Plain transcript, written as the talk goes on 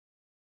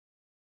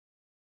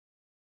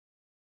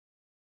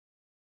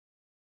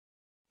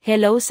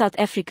Hello South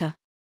Africa.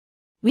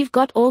 We've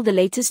got all the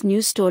latest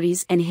news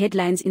stories and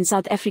headlines in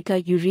South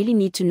Africa you really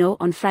need to know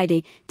on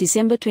Friday,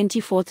 December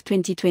 24,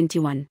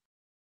 2021.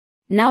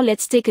 Now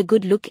let's take a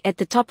good look at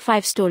the top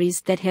 5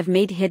 stories that have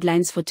made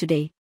headlines for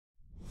today.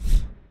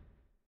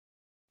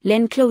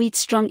 Len Cloete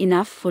strong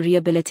enough for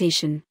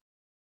rehabilitation.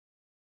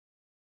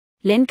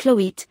 Len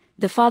Cloete,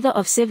 the father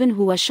of 7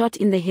 who was shot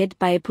in the head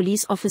by a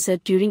police officer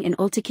during an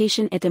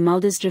altercation at a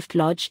Muldersdrift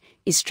lodge,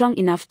 is strong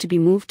enough to be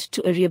moved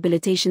to a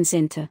rehabilitation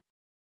center.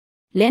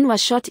 Len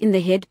was shot in the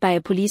head by a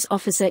police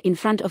officer in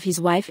front of his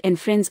wife and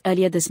friends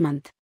earlier this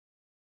month.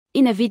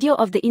 In a video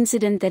of the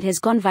incident that has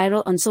gone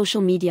viral on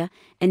social media,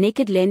 a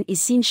naked Len is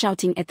seen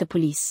shouting at the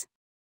police.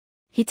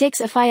 He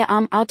takes a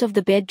firearm out of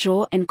the bed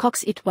drawer and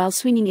cocks it while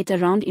swinging it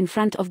around in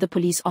front of the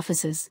police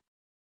officers.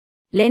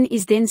 Len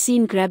is then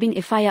seen grabbing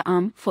a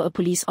firearm for a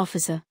police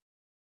officer.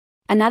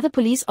 Another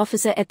police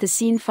officer at the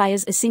scene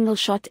fires a single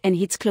shot and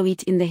hits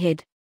Cloete in the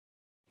head.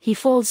 He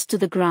falls to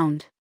the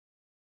ground.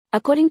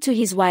 According to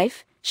his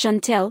wife,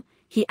 Chantel,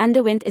 he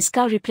underwent a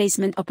skull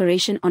replacement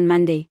operation on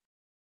Monday.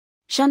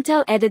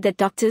 Chantel added that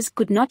doctors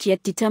could not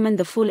yet determine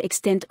the full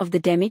extent of the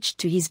damage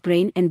to his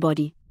brain and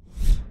body.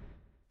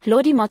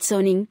 Hlodi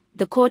Motsoeneng,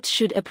 the court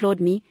should applaud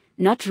me,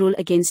 not rule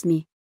against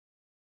me.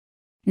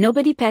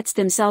 Nobody pats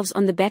themselves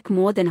on the back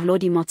more than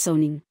Hlodi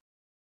Motsoeneng.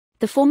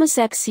 The former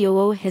SAP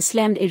COO has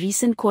slammed a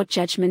recent court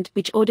judgment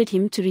which ordered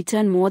him to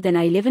return more than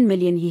 11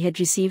 million he had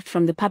received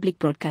from the public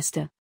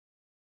broadcaster.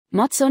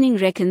 Motsoeneng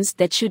reckons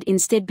that should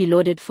instead be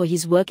lauded for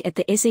his work at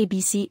the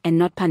SABC and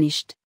not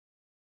punished.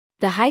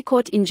 The High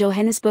Court in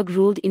Johannesburg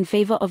ruled in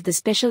favor of the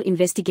Special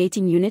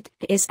Investigating Unit,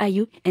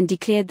 SIU, and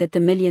declared that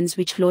the millions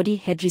which Hlodi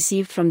had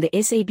received from the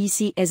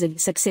SABC as a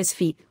success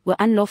fee were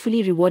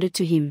unlawfully rewarded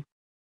to him.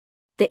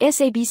 The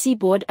SABC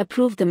board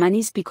approved the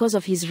monies because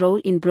of his role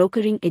in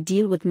brokering a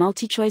deal with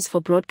MultiChoice for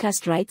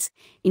broadcast rights,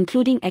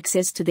 including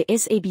access to the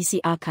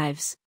SABC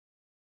archives.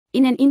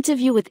 In an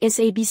interview with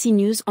SABC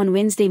News on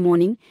Wednesday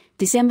morning,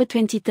 December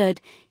 23,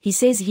 he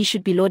says he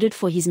should be lauded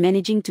for his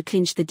managing to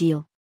clinch the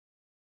deal.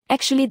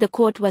 Actually, the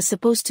court was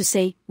supposed to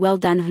say, "Well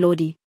done,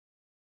 Hlodi."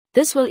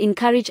 This will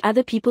encourage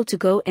other people to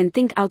go and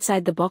think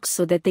outside the box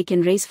so that they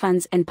can raise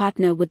funds and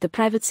partner with the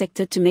private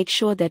sector to make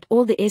sure that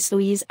all the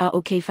SOEs are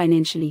okay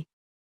financially.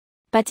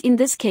 But in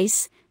this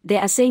case, they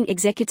are saying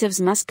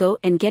executives must go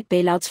and get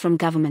bailouts from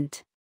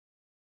government.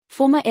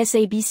 Former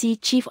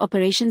SABC Chief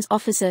Operations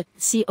Officer,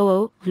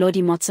 COO,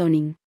 Hlodi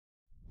Motsoeneng.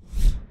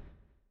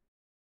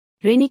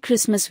 Rainy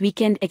Christmas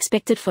weekend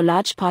expected for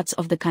large parts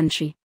of the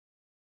country.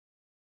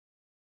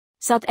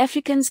 South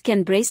Africans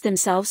can brace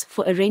themselves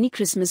for a rainy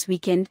Christmas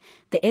weekend,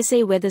 the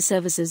SA Weather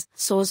Services,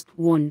 SAWS,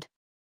 warned.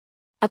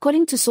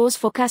 According to SAWS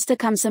forecaster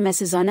Kamsa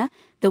Masizona,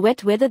 the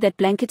wet weather that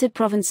blanketed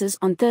provinces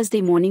on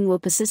Thursday morning will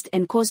persist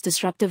and cause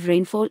disruptive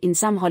rainfall in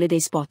some holiday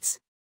spots.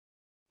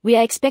 We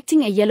are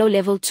expecting a yellow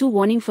level 2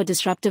 warning for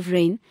disruptive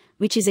rain,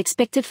 which is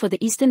expected for the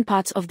eastern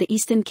parts of the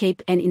Eastern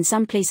Cape and in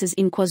some places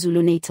in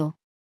KwaZulu-Natal.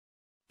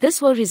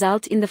 This will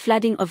result in the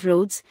flooding of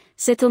roads,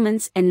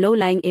 settlements and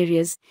low-lying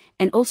areas,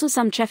 and also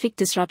some traffic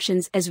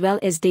disruptions as well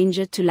as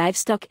danger to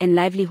livestock and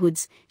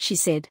livelihoods, she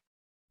said.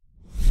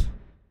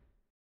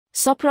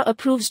 SOPRA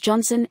approves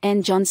Johnson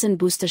 & Johnson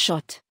booster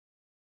shot.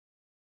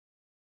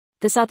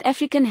 The South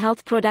African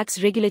Health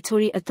Products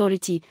Regulatory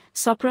Authority,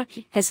 SOPRA,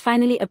 has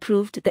finally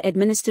approved the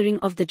administering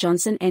of the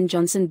Johnson &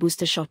 Johnson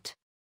booster shot.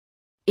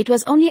 It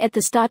was only at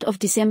the start of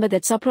December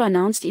that SOPRA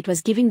announced it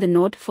was giving the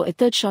nod for a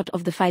 3rd shot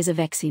of the Pfizer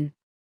vaccine.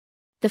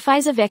 The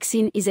Pfizer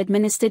vaccine is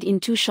administered in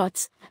 2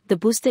 shots. The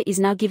booster is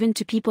now given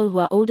to people who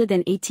are older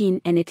than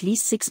 18 and at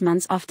least 6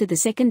 months after the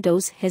 2nd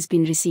dose has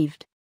been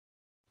received.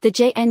 The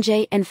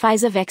J&J and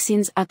Pfizer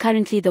vaccines are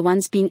currently the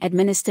ones being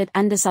administered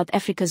under South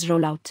Africa's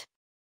rollout.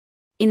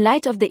 In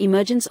light of the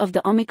emergence of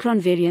the Omicron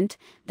variant,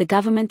 the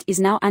government is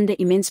now under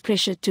immense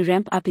pressure to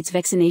ramp up its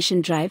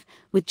vaccination drive,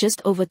 with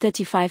just over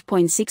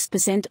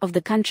 35.6% of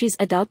the country's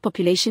adult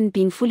population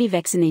being fully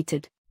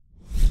vaccinated.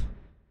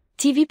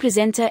 TV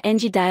presenter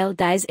Angie Dial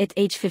dies at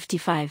age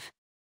 55.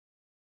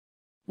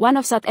 One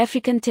of South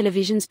African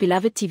television's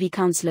beloved TV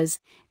counsellors,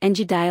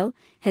 Angie Dial,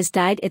 has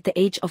died at the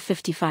age of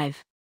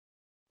 55.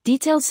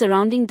 Details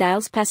surrounding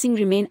Dial's passing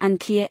remain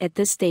unclear at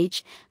this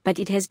stage, but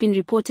it has been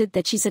reported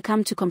that she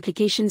succumbed to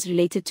complications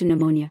related to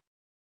pneumonia.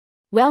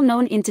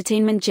 Well-known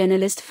entertainment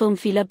journalist Film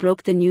Fila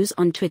broke the news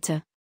on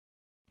Twitter.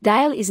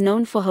 Dial is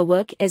known for her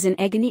work as an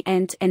agony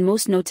aunt and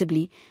most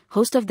notably,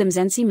 host of the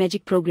Mzansi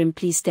Magic program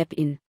Please Step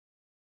In.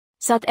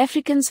 South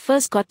Africans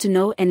first got to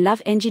know and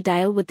love Angie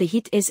Dial with the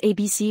hit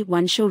SABC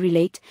One show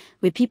Relate,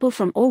 where people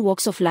from all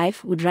walks of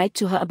life would write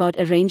to her about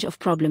a range of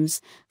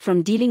problems,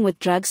 from dealing with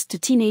drugs to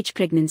teenage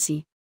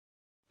pregnancy.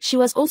 She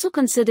was also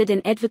considered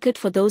an advocate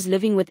for those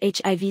living with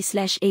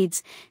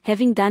HIV/AIDS,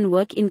 having done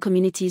work in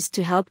communities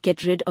to help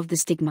get rid of the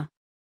stigma.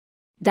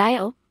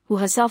 Dial, who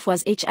herself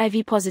was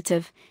HIV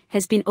positive,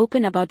 has been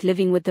open about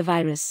living with the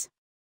virus.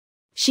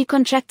 She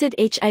contracted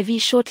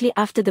HIV shortly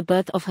after the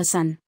birth of her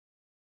son.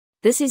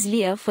 This is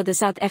Leah for the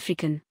South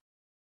African.